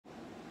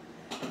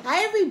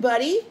Hi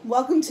everybody,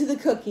 welcome to the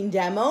cooking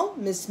demo.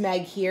 Miss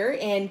Meg here,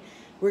 and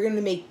we're going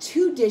to make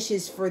two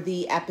dishes for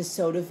the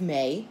episode of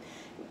May.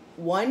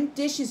 One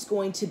dish is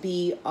going to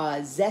be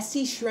a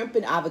zesty shrimp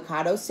and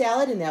avocado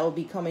salad, and that will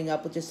be coming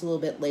up just a little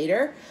bit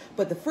later.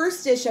 But the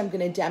first dish I'm going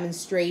to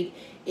demonstrate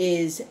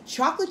is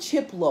chocolate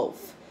chip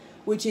loaf,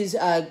 which is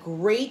a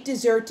great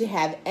dessert to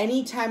have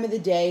any time of the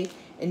day.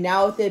 And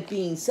now with it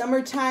being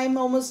summertime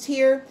almost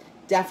here,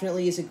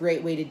 definitely is a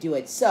great way to do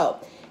it. So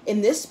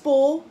in this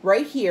bowl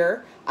right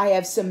here, I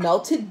have some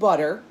melted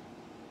butter.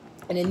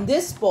 And in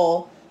this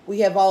bowl, we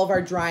have all of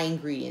our dry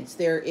ingredients.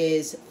 There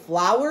is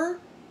flour,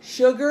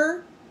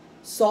 sugar,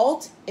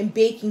 salt, and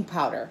baking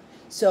powder.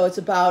 So it's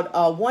about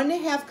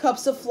 1.5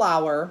 cups of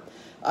flour,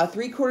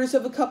 3/4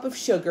 of a cup of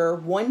sugar,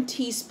 1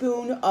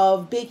 teaspoon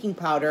of baking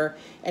powder,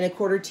 and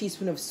 1/4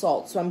 teaspoon of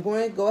salt. So I'm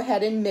going to go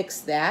ahead and mix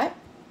that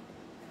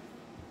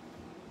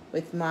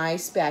with my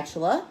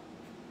spatula.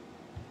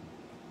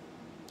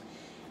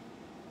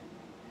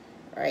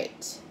 All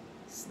right,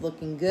 it's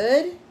looking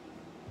good.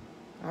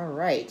 All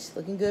right,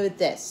 looking good with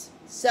this.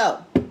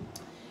 So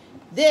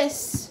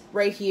this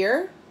right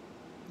here,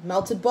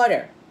 melted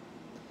butter.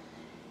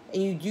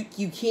 And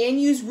you can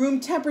use room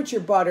temperature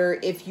butter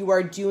if you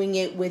are doing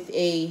it with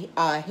a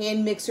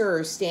hand mixer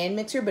or stand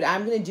mixer, but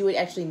I'm going to do it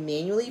actually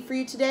manually for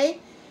you today.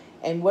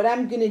 And what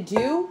I'm going to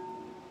do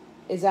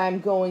is I'm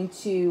going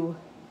to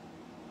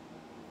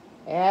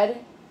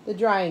add the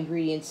dry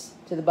ingredients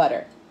to the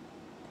butter.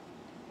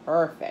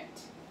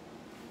 Perfect.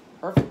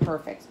 Perfect,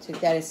 perfect. Took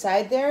that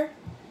aside there.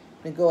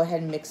 I'm going to go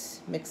ahead and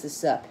mix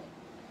this up.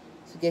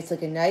 So it gets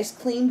like a nice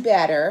clean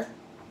batter.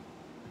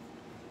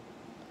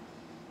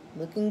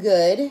 Looking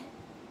good.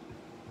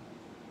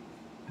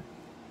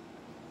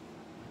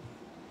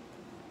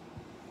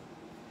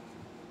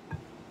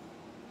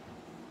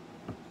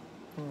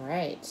 All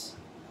right.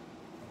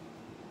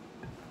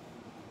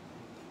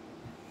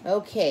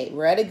 Okay,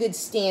 we're at a good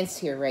stance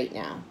here right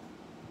now.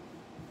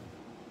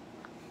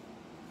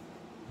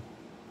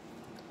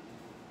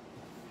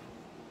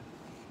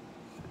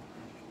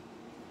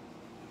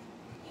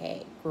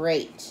 Okay,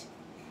 great.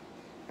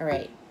 All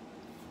right.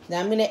 Now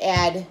I'm going to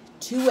add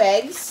 2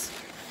 eggs.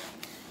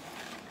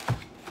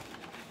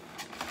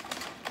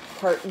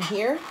 Carton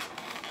here.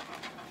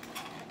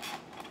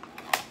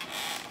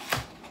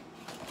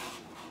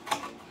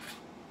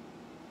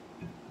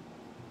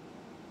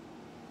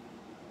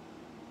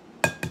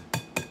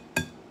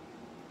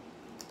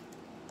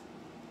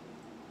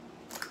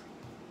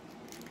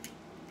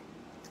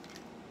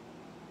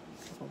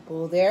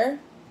 Bowl there.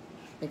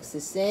 Mix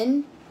this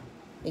in.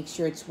 Make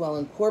sure it's well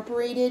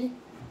incorporated.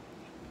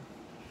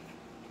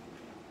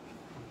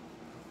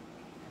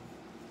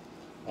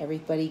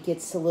 Everybody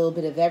gets a little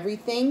bit of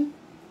everything.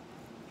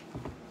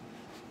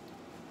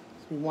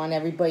 We want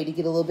everybody to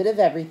get a little bit of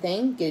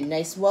everything. Get it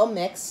nice and well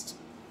mixed.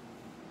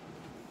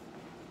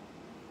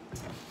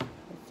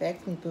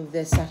 Perfect. Let me move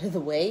this out of the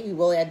way. We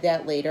will add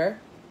that later.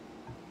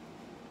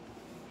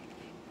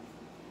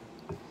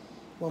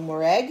 1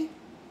 more egg.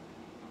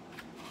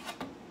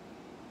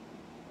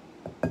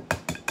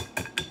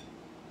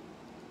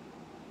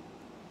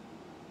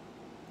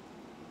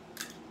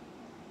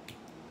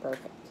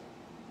 Perfect.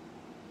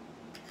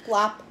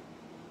 Plop.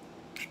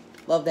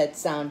 Love that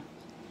sound.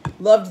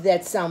 Loved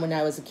that sound when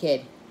I was a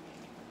kid.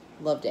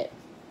 Loved it.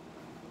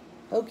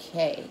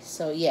 Okay,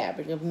 so yeah,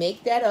 we're going to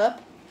make that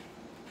up.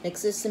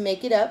 Mix this and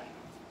make it up.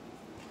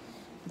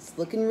 It's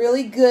looking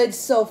really good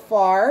so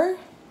far.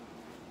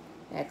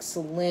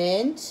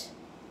 Excellent.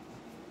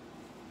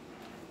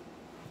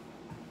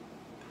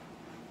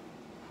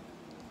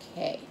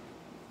 Okay.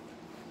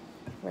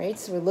 Right,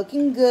 so we're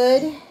looking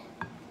good.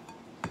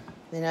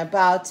 Then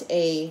about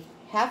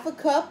 1/2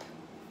 cup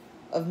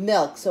of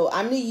milk. So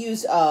I'm going to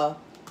use a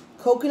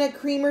coconut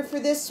creamer for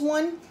this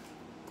one,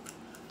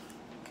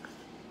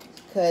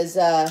 because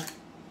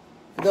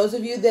for those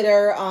of you that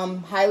are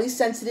highly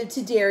sensitive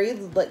to dairy,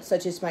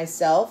 such as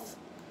myself,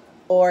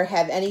 or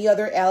have any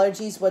other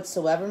allergies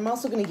whatsoever, I'm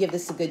also going to give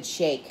this a good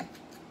shake.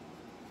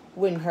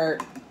 Wouldn't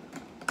hurt.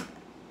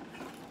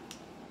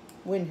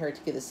 Wouldn't hurt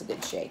to give this a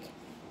good shake.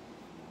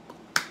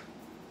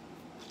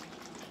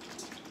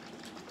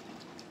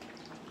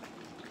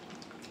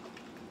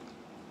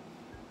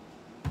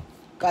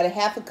 About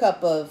 1/2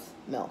 cup of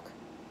milk.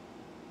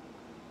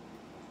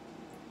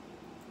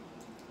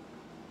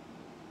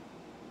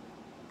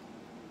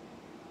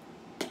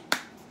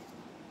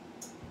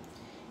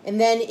 And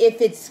then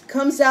if it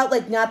comes out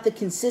like not the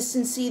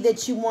consistency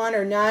that you want,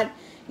 or not,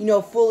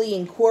 fully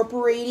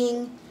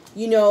incorporating,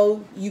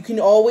 you can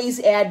always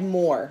add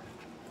more.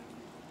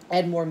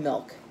 Add more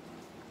milk.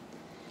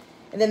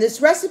 And then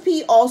this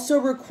recipe also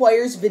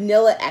requires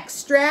vanilla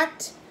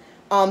extract.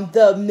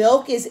 The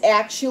milk is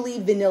actually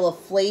vanilla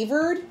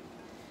flavored.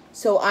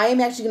 So I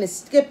am actually going to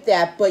skip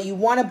that, but you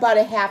want about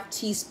 1/2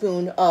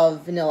 teaspoon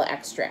of vanilla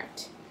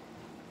extract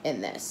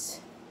in this.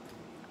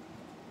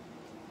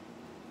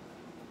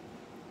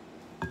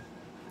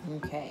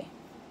 Okay.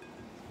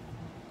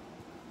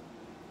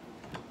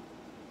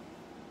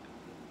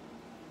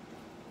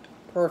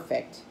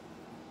 Perfect.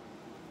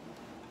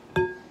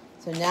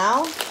 So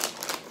now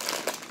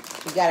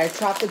we got our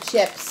chocolate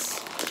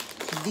chips,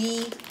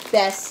 the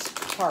best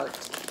part.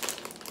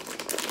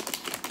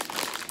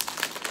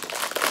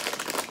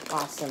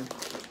 Awesome.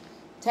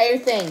 Entire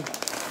thing.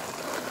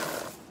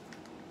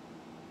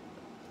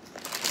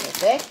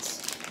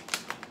 Perfect.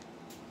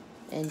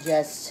 And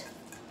just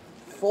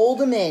fold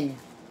them in.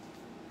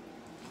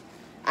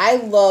 I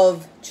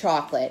love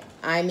chocolate.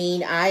 I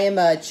mean, I am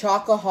a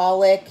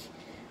chocoholic.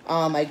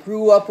 I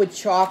grew up with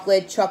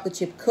chocolate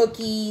chip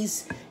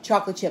cookies,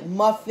 chocolate chip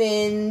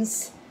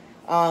muffins,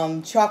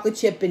 chocolate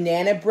chip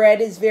banana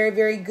bread is very,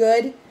 very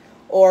good.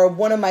 Or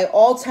one of my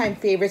all-time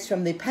favorites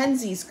from the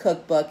Penzies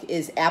cookbook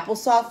is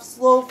applesauce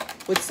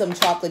loaf with some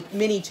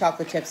mini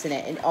chocolate chips in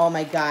it. And oh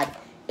my God,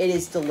 it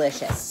is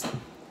delicious.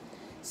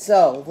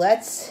 So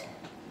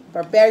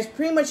our batter's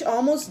pretty much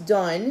almost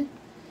done.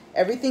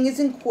 Everything is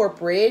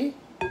incorporated.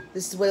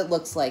 This is what it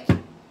looks like.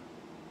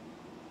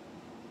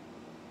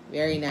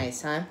 Very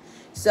nice, huh?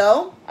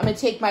 So I'm going to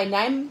take my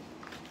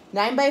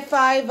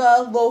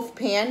 9x5 loaf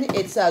pan.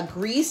 It's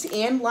greased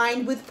and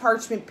lined with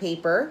parchment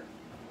paper.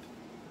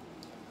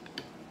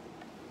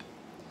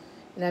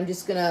 And I'm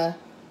just going to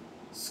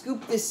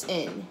scoop this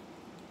in.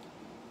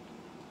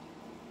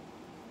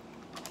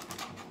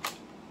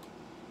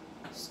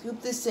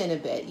 Scoop this in a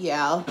bit.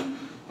 Yeah,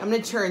 I'm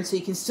going to turn so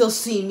you can still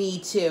see me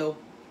too.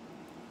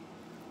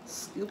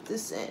 Scoop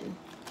this in.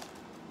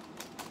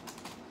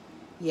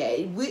 Yeah,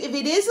 if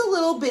it is a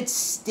little bit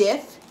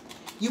stiff,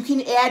 you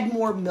can add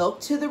more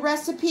milk to the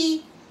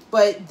recipe.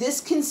 But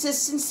this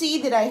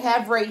consistency that I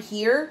have right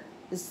here,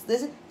 this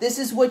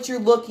is what you're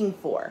looking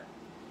for.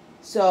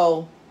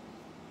 So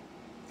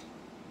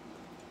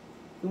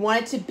we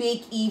want it to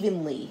bake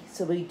evenly.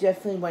 So we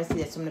definitely want to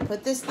see this. So I'm going to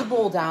put the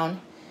bowl down.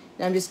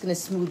 And I'm just going to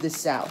smooth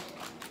this out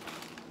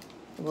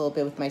a little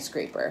bit with my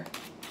scraper.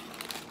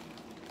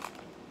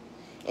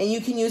 And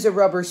you can use a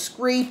rubber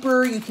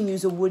scraper. You can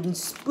use a wooden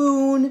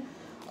spoon.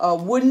 A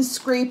wooden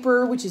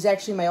scraper, which is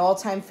actually my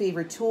all-time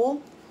favorite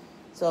tool.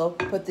 So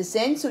put this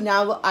in. So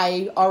now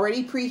I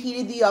already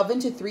preheated the oven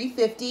to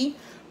 350.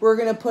 We're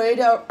going to put it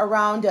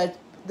around,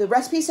 the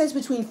recipe says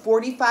between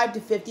 45 to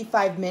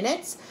 55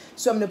 minutes.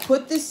 So I'm going to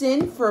put this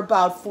in for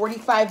about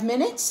 45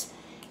 minutes.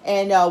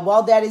 And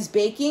while that is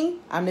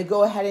baking, I'm going to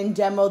go ahead and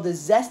demo the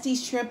zesty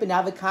shrimp and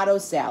avocado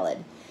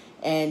salad.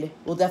 And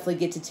we'll definitely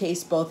get to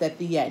taste both at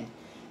the end.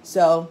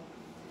 So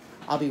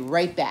I'll be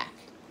right back.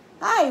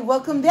 Hi,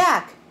 welcome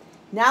back.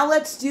 Now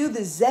let's do the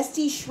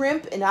zesty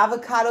shrimp and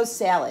avocado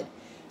salad.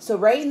 So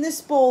right in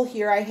this bowl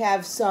here, I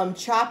have some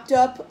chopped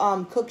up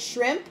cooked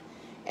shrimp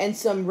and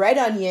some red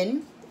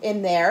onion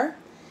in there.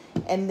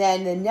 And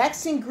then the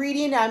next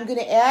ingredient I'm going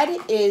to add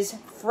is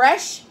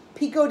fresh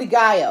pico de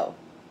gallo.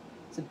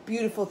 It's a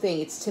beautiful thing.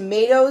 It's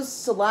tomatoes,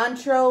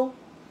 cilantro,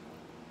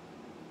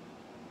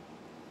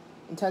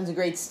 and tons of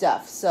great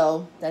stuff.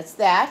 So that's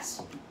that.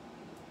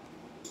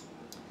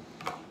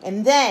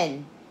 And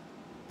then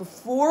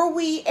before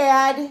we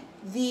add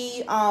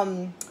the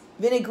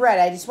vinaigrette,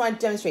 I just want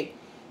to demonstrate.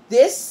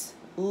 This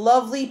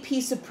lovely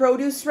piece of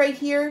produce right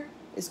here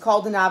is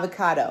called an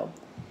avocado.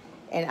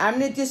 And I'm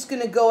just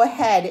going to go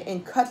ahead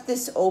and cut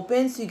this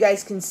open so you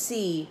guys can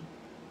see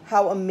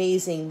how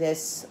amazing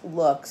this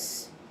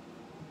looks.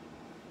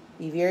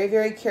 Be very,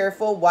 very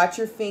careful. Watch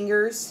your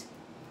fingers.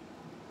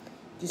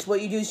 Just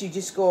what you do is you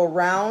just go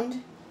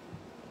around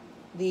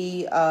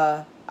the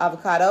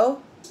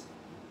avocado.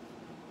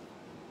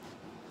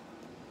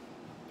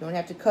 You don't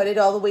have to cut it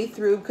all the way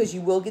through because you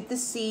will get the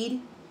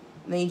seed.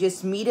 And then you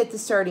just meet at the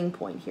starting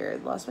point here.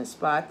 I lost my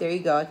spot. There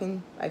you go.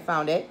 I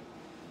found it.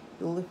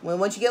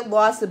 Once you get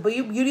lost, the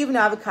beauty of an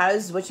avocado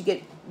is once you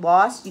get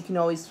lost, you can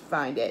always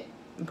find it.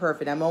 I'm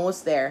perfect. I'm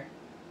almost there.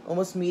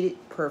 Almost meet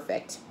it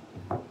perfect.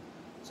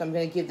 So I'm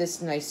going to give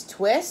this a nice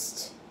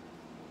twist.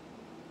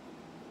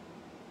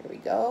 There we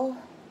go.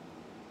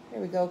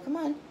 There we go. Come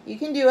on. You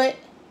can do it.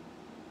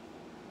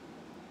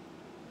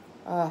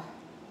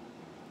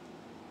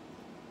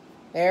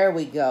 There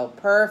we go.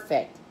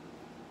 Perfect.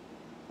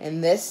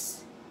 And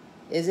this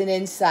is an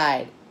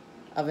inside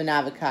of an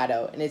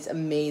avocado, and it's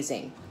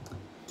amazing.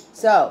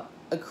 So,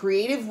 a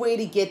creative way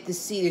to get the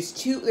seed.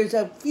 There's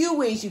a few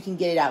ways you can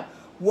get it out.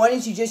 One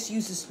is you just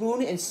use a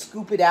spoon and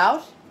scoop it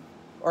out,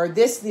 or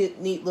this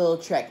neat little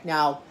trick.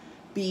 Now,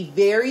 be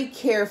very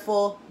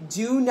careful.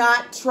 Do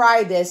not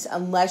try this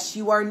unless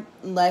you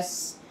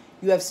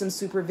have some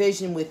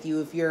supervision with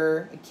you if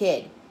you're a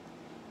kid.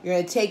 You're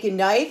going to take a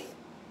knife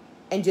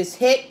and just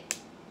hit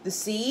the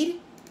seed,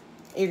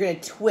 and you're going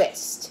to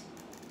twist.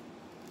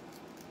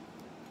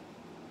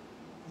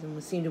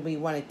 Doesn't seem to be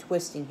one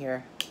twisting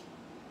here.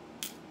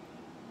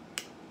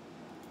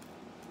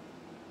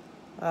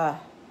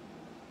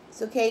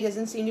 It's okay. It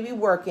doesn't seem to be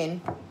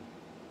working.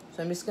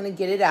 So I'm just going to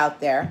get it out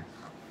there.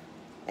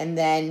 And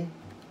then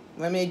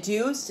what I'm going to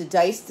do is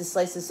to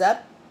slice this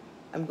up.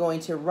 I'm going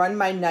to run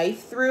my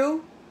knife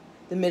through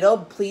the middle.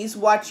 Please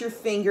watch your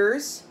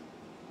fingers.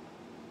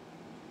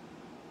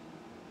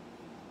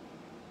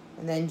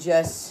 And then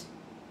just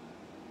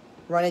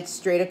run it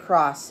straight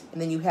across.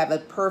 And then you have a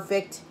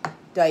perfect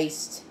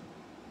diced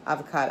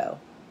avocado.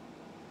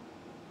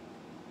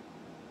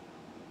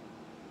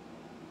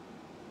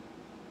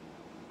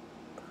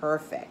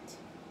 Perfect.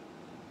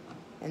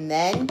 And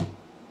then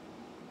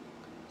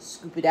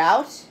scoop it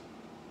out.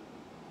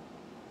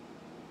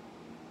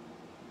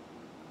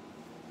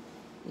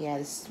 Yeah,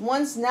 this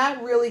one's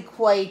not really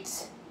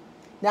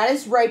not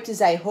as ripe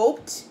as I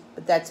hoped,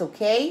 but that's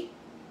okay.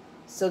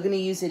 Still going to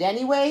use it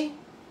anyway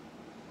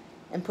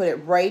and put it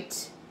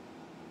right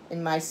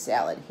in my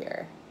salad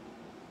here.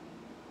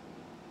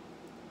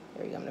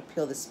 There we go. I'm going to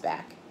peel this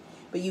back.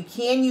 But you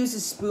can use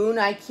a spoon.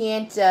 I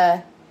can't,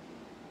 not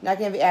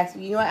going to be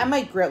asking. You know what? I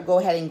might go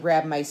ahead and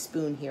grab my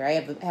spoon here. I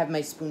have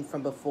my spoon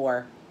from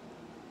before.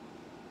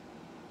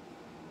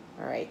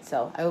 All right,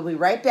 so I will be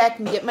right back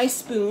and get my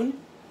spoon.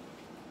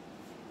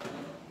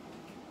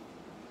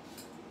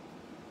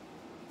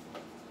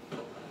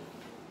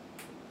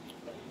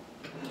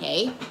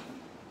 Okay.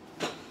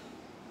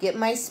 Get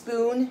my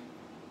spoon.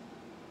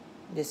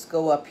 Just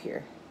go up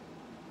here.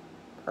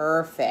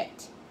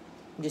 Perfect.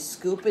 Just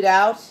scoop it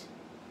out.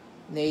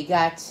 And there you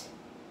got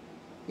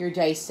your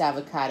diced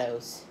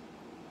avocados.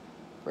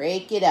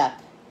 Break it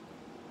up.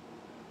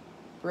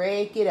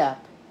 Break it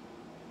up.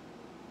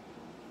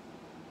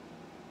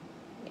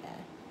 Yeah.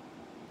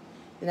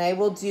 Then I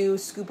will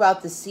scoop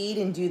out the seed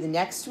and do the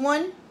next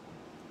one.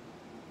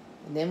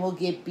 And then we'll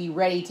be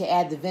ready to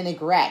add the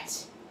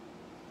vinaigrette.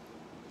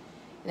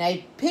 And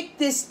I picked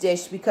this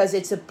dish because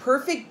it's a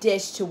perfect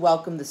dish to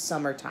welcome the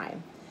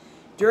summertime.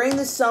 During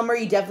the summer,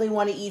 you definitely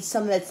want to eat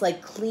something that's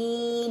like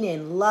clean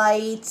and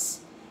light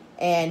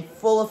and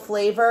full of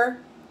flavor.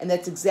 And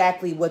that's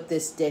exactly what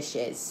this dish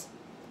is.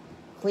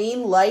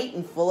 Clean, light,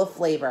 and full of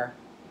flavor.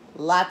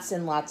 Lots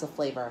and lots of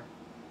flavor.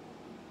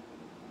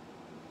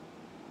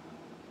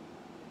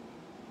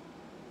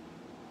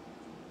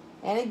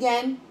 And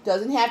again,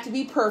 doesn't have to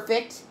be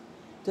perfect.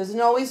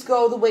 Doesn't always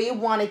go the way you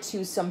want it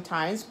to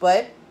sometimes,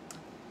 but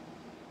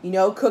you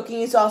know,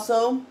 cooking is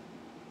also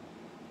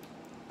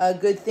a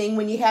good thing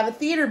when you have a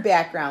theater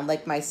background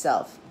like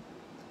myself.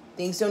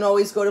 Things don't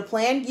always go to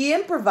plan, you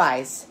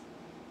improvise.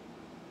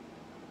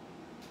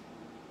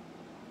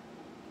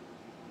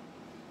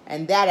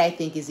 And that, I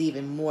think, is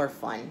even more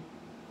fun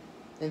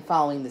than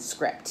following the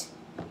script.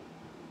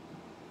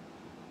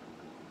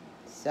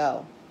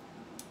 So,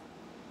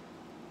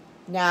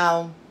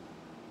 now,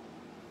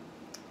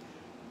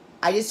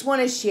 I just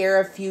want to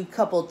share a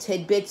couple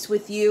tidbits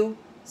with you.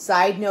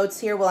 Side notes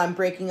here while I'm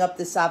breaking up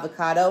this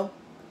avocado.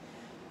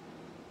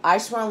 I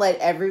just want to let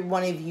every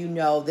one of you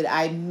know that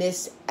I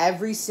miss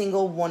every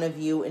single one of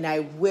you, and I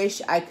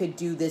wish I could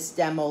do this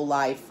demo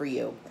live for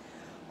you.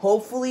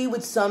 Hopefully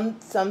with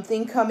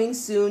something coming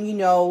soon. You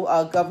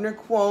know, Governor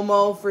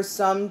Cuomo, for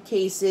some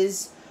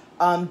cases,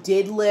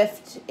 did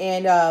lift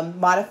and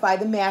modify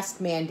the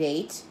mask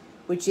mandate,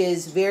 which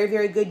is very,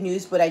 very good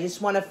news. But I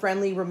just want to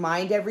friendly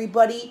remind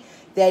everybody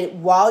that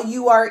while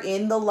you are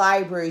in the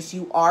libraries,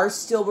 you are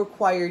still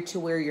required to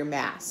wear your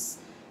masks.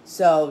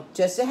 So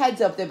just a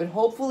heads up there, but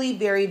hopefully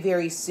very,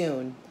 very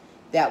soon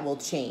that will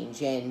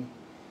change. And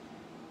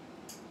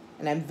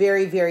I'm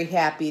very, very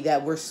happy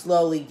that we're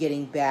slowly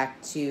getting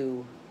back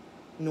to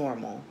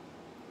normal.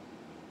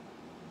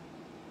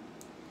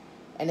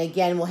 And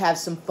again, we'll have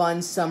some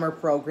fun summer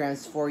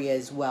programs for you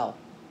as well.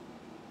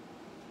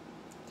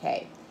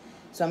 Okay,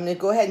 so I'm going to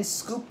go ahead and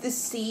scoop the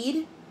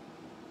seed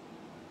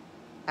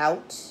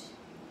out.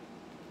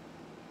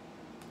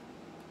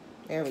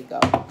 There we go.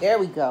 There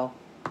we go.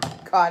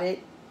 Caught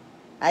it.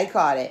 I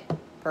caught it.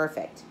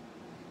 Perfect.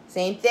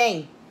 Same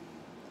thing.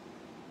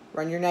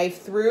 Run your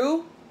knife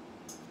through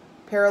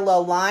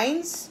parallel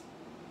lines.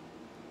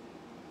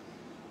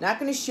 Not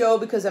going to show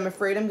because I'm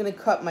afraid I'm going to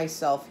cut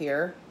myself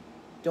here.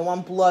 Don't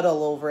want blood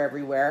all over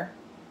everywhere.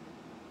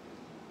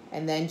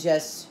 And then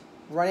just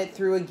run it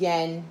through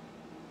again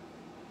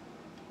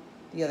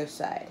the other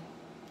side.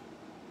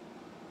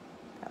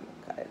 I'm going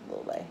to cut it a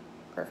little way.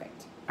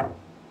 Perfect.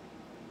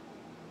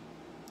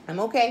 I'm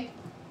okay.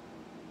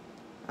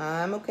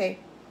 I'm okay.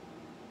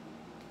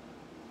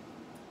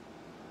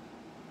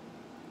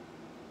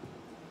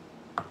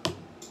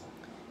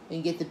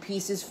 You get the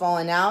pieces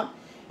falling out.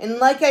 And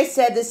like I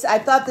said, I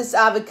thought this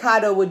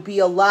avocado would be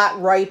a lot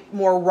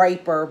more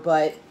riper,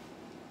 but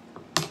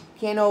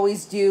can't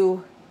always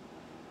do.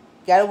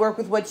 Got to work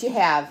with what you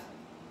have.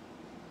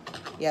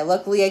 Yeah,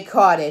 luckily I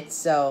caught it,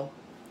 so.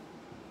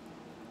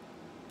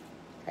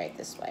 Right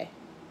this way.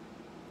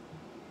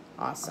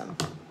 Awesome.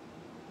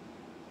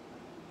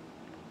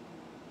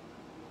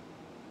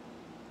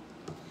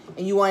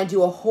 And you want to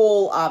do a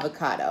whole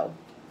avocado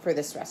for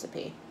this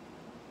recipe.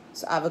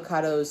 So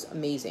avocado's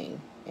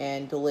amazing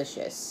and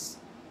delicious.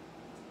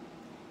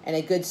 And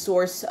a good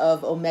source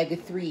of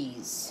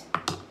omega-3s.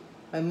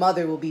 My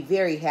mother will be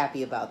very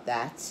happy about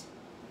that.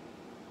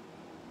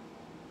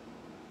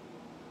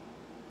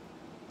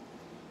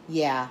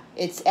 Yeah,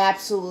 it's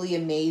absolutely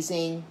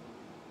amazing.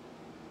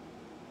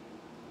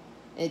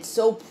 And it's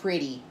so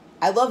pretty.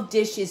 I love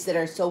dishes that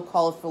are so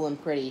colorful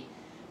and pretty.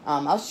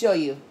 I'll show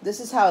you. This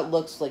is how it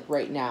looks like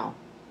right now.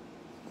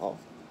 Oh.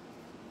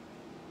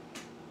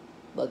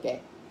 Look at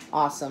it.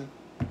 Awesome.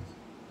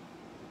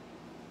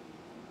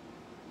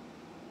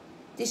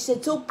 Dish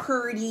that's so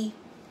pretty.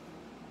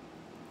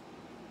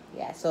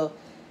 Yeah, that. So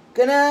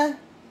gonna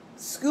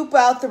scoop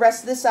out the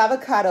rest of this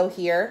avocado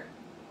here.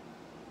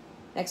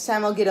 Next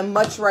time I'll get a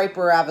much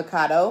riper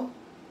avocado.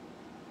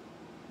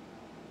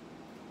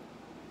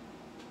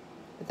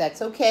 But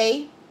that's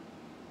okay.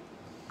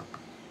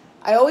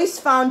 I always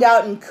found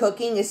out in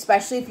cooking,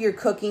 especially if you're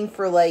cooking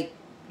for like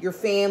your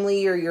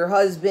family or your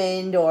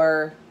husband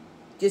or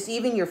just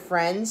even your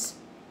friends,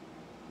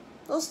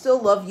 they'll still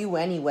love you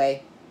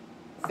anyway.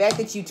 The fact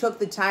that you took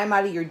the time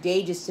out of your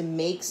day just to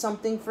make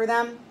something for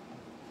them,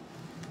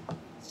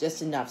 it's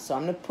just enough. So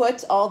I'm going to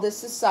put all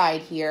this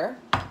aside here.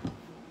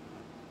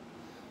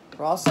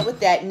 We're all set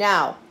with that.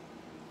 Now,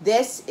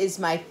 this is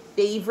my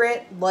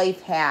favorite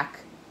life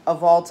hack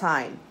of all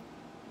time.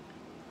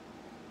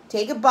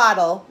 Take a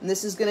bottle, and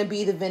this is going to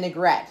be the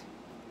vinaigrette.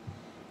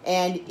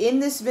 And in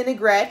this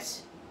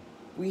vinaigrette,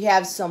 we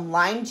have some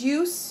lime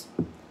juice,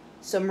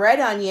 some red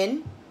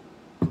onion,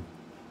 a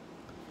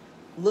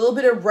little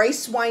bit of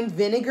rice wine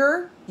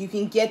vinegar. You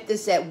can get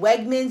this at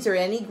Wegmans or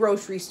any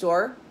grocery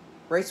store.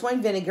 Rice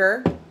wine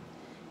vinegar,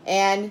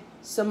 and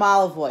some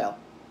olive oil.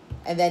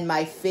 And then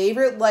my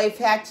favorite life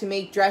hack to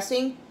make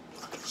dressing,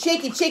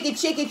 shake it, shake it,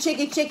 shake it, shake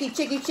it, shake it,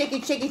 shake it, shake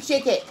it, shake it,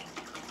 shake it.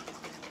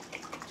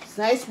 It's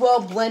nice,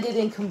 well blended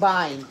and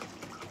combined.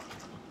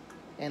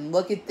 And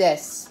look at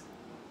this.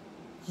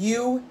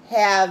 You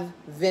have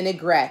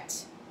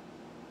vinaigrette.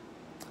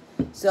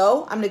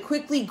 So I'm going to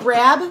quickly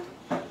grab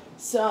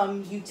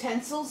some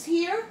utensils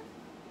here.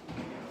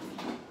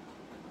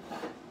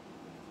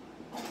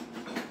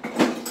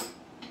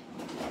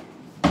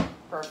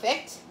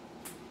 Perfect.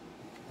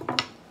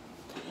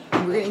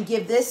 And we're going to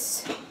give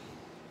this, I'm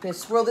going to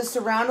swirl this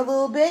around a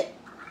little bit.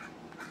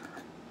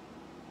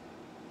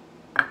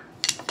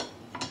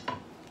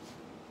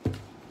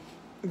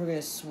 We're going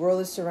to swirl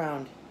this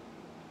around.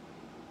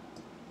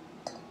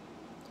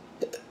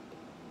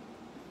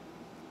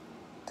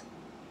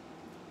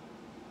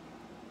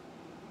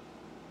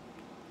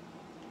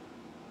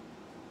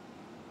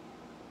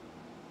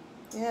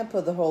 Yeah,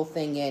 put the whole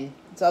thing in.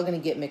 It's all going to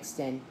get mixed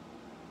in.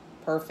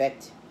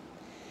 Perfect.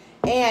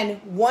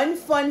 And one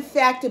fun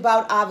fact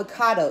about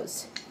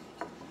avocados.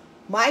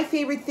 My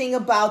favorite thing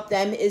about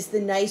them is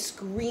the nice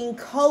green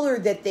color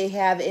that they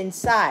have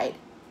inside.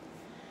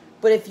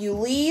 But if you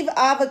leave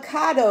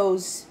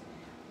avocados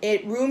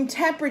at room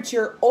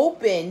temperature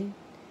open,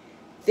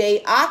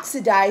 they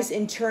oxidize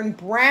and turn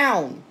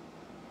brown.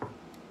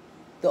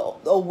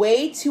 The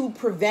way to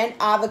prevent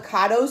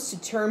avocados to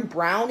turn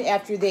brown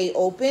after they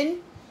open,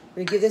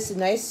 we're going to give this a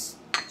nice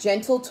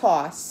gentle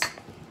toss.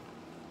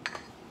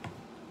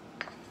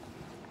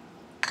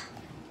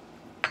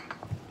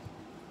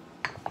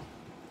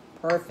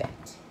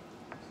 Perfect.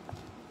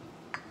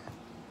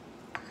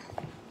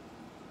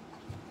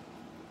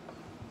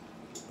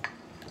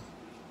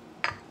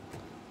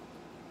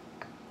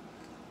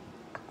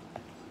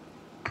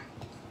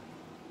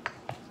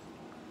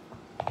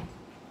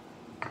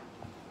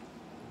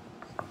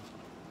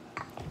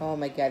 Oh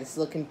my God, it's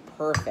looking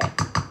perfect.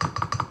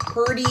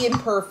 Pretty and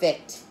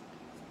perfect.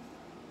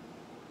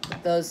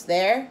 Put those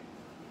there.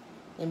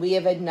 And we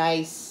have a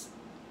nice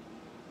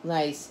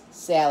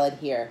salad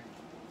here.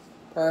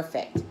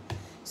 Perfect.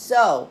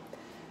 So,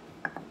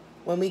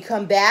 when we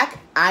come back,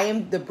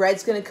 the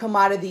bread's going to come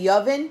out of the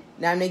oven.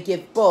 Now I'm going to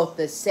give both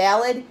the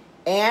salad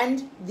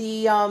and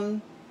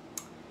the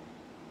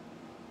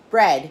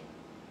bread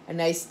a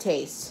nice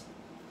taste.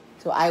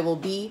 So I will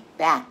be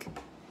back.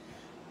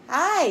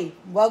 Hi,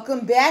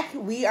 welcome back.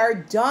 We are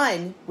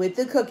done with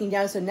the cooking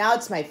down. So now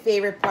it's my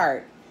favorite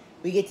part.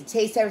 We get to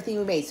taste everything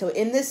we made. So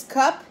in this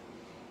cup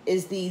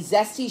is the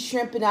zesty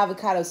shrimp and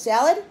avocado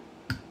salad.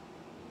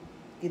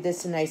 Give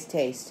this a nice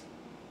taste.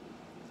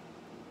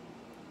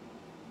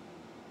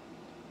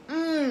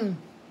 Mmm.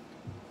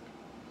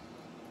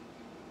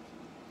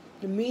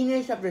 The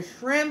meanness of the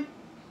shrimp.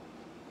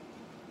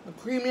 The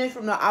creaminess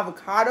from the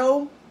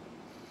avocado.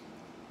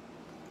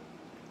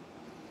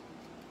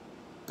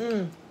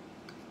 Mmm.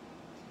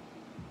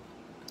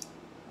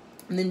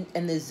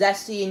 And the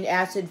zesty and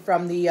acid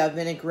from the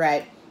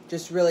vinaigrette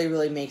just really,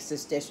 really makes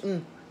this dish.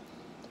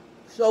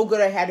 So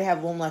good I had to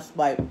have one last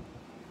bite.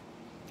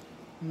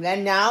 And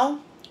then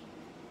now,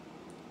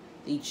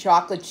 the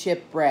chocolate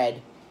chip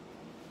bread.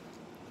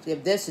 Let's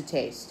give this a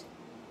taste.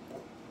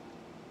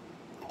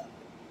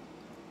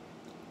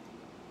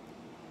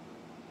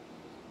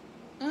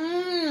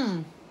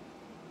 Mmm.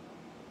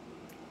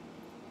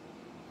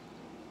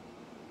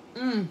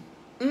 Mmm.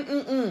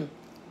 Mmm.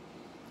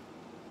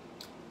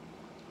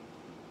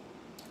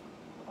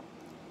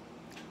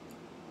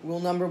 Rule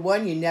number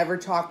 1, you never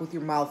talk with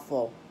your mouth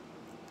full.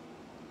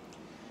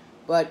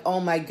 But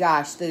oh my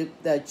gosh, the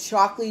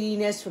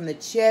chocolatiness from the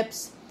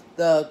chips,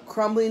 the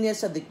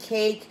crumbliness of the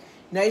cake,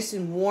 nice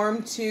and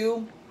warm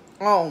too.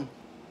 Oh,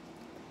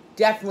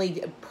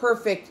 definitely a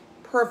perfect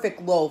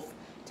loaf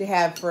to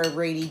have for a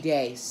rainy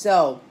day.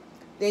 So,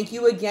 thank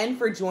you again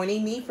for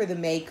joining me for the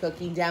May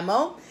cooking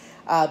demo.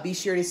 Be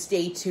sure to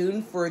stay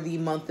tuned for the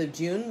month of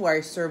June where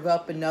I serve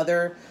up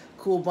another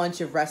cool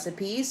bunch of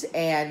recipes,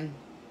 and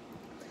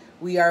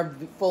we are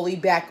fully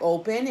back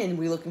open, and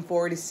we're looking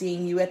forward to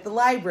seeing you at the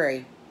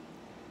library.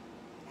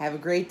 Have a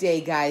great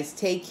day, guys.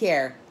 Take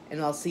care,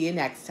 and I'll see you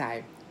next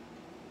time.